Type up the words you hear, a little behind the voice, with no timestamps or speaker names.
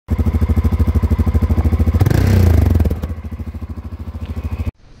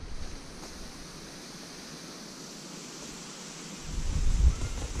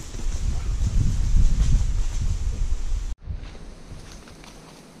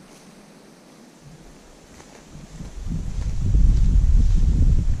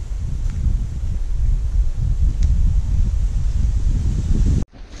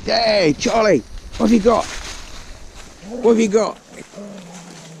Hey, Charlie, what have you got? What have you got?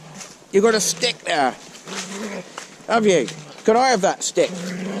 You got a stick there, have you? Can I have that stick?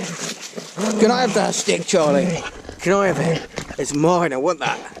 Can I have that stick, Charlie? Can I have it? It's mine, I want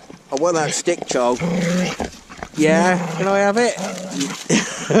that. I want that stick, Charles. Yeah, can I have it?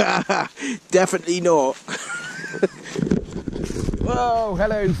 Definitely not. Well,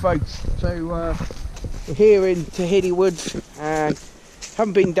 hello folks. So we're here in Tahiti Woods and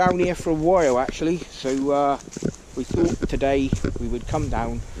haven't been down here for a while actually. So we thought today we would come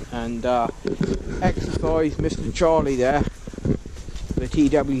down and exercise Mr. Charlie there, the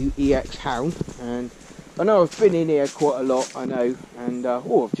TWEX hound. And I know I've been in here quite a lot, I know, and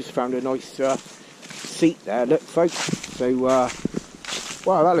oh, I've just found a nice seat there, look folks. So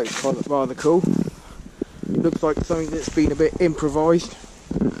wow, that looks rather cool. Looks like something that's been a bit improvised,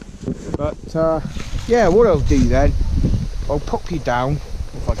 but yeah, what I'll do then, I'll pop you down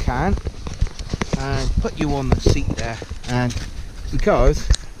if I can and put you on the seat there. And because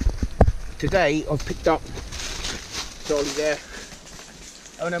today I've picked up, Charlie there,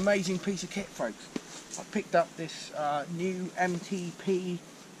 an amazing piece of kit folks. I picked up this new MTP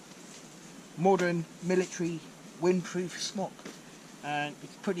modern military windproof smock, and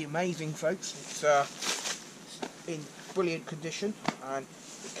it's pretty amazing folks. It's in brilliant condition, and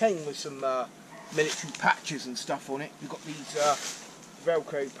it came with some military patches and stuff on it. You've got these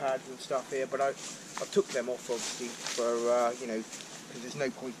velcro pads and stuff here, but I took them off obviously for you know, because there's no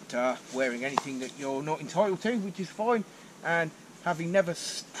point wearing anything that you're not entitled to, which is fine. And having never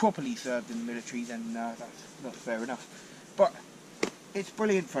properly served in the military, then that's not fair enough. But it's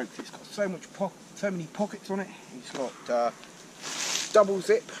brilliant folks. It's got so many pockets on it. It's got double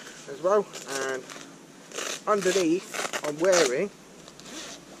zip as well, and underneath I'm wearing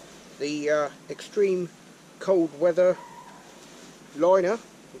the extreme cold weather liner,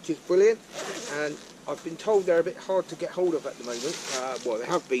 which is brilliant. And I've been told they're a bit hard to get hold of at the moment. Well,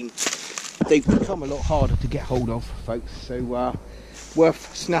 they've become a lot harder to get hold of folks, so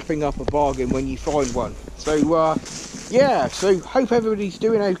worth snapping up a bargain when you find one. So yeah, so hope everybody's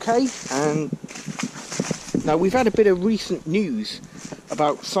doing okay. And now we've had a bit of recent news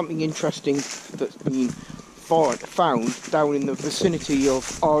about something interesting that's been found down in the vicinity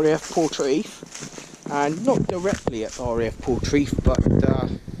of RAF Portreif, and not directly at RAF Portreif, but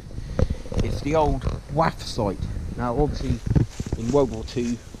it's the old WAF site. Now obviously in World War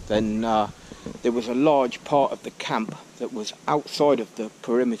II then there was a large part of the camp that was outside of the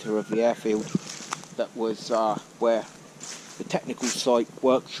perimeter of the airfield, that was where the technical site,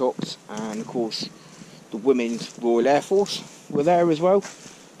 workshops, and of course the Women's Royal Air Force were there as well.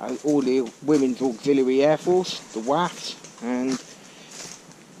 All the Women's Auxiliary Air Force, the WAFs, and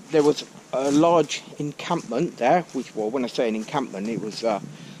there was a large encampment there, which, well, when I say an encampment, it was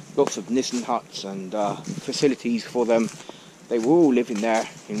lots of Nissen huts and facilities for them. They were all living there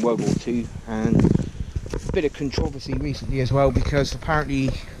in World War II, and a bit of controversy recently as well, because apparently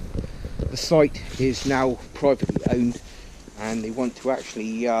the site is now privately owned and they want to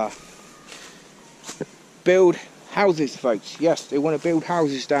actually build houses folks. Yes, they want to build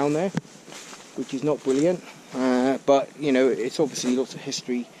houses down there, which is not brilliant, but you know, it's obviously lots of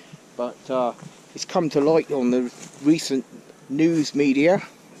history. But it's come to light on the recent news media,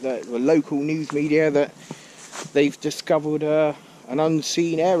 the local news media, that they've discovered an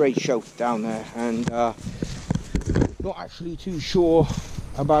unseen air raid shelter down there, and not actually too sure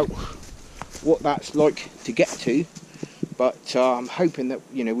about what that's like to get to, but I'm hoping that,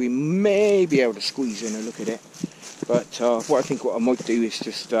 you know, we may be able to squeeze in a look at it. But what I might do is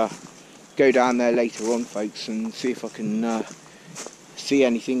just go down there later on folks and see if I can see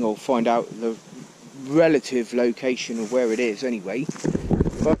anything or find out the relative location of where it is anyway.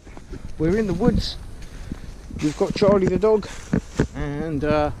 But we're in the woods, we've got Charlie the dog, and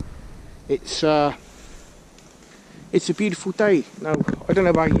it's a beautiful day. Now I don't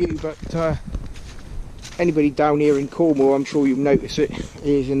know about you, but anybody down here in Cornwall, I'm sure you've noticed it,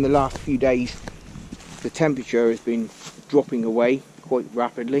 is in the last few days the temperature has been dropping away quite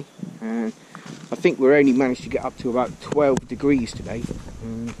rapidly, and I think we're only managed to get up to about 12 degrees today.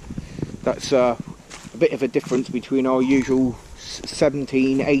 That's a bit of a difference between our usual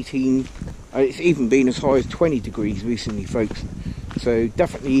 17, 18, it's even been as high as 20 degrees recently folks, so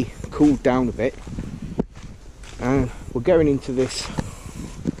definitely cooled down a bit. And we're going into this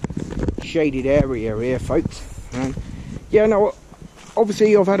shaded area here folks, and yeah, no,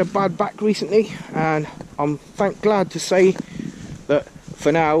 obviously I've had a bad back recently, and I'm glad to say that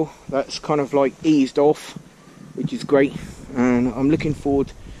for now that's kind of like eased off, which is great, and I'm looking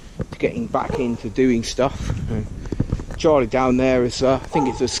forward to getting back into doing stuff. And Charlie down there is, I think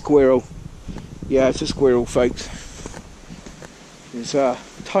it's a squirrel. Yeah, it's a squirrel, folks. There's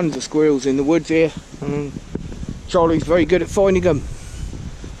tons of squirrels in the woods here, and Charlie's very good at finding them.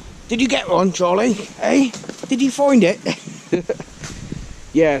 Did you get one, Charlie? Eh? Did you find it?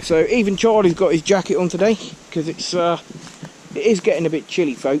 Yeah, so even Charlie's got his jacket on today, because it is getting a bit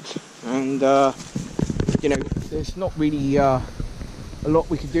chilly, folks, and you know, there's not really a lot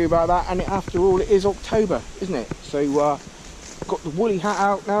we can do about that, and after all, it is October, isn't it? So got the woolly hat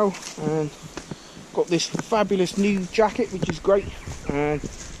out now, and got this fabulous new jacket, which is great, and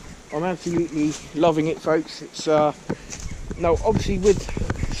I'm absolutely loving it, folks. It's now obviously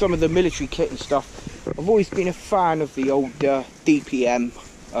with some of the military kit and stuff, I've always been a fan of the old DPM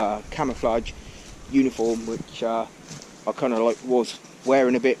camouflage uniform, which I kind of like was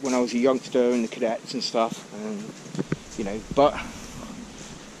wearing a bit when I was a youngster in the cadets and stuff, and you know, but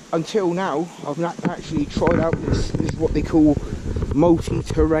until now I've not actually tried out this what they call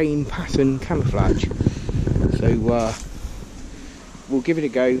multi-terrain pattern camouflage. So we'll give it a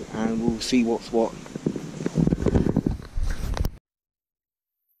go and we'll see what's what.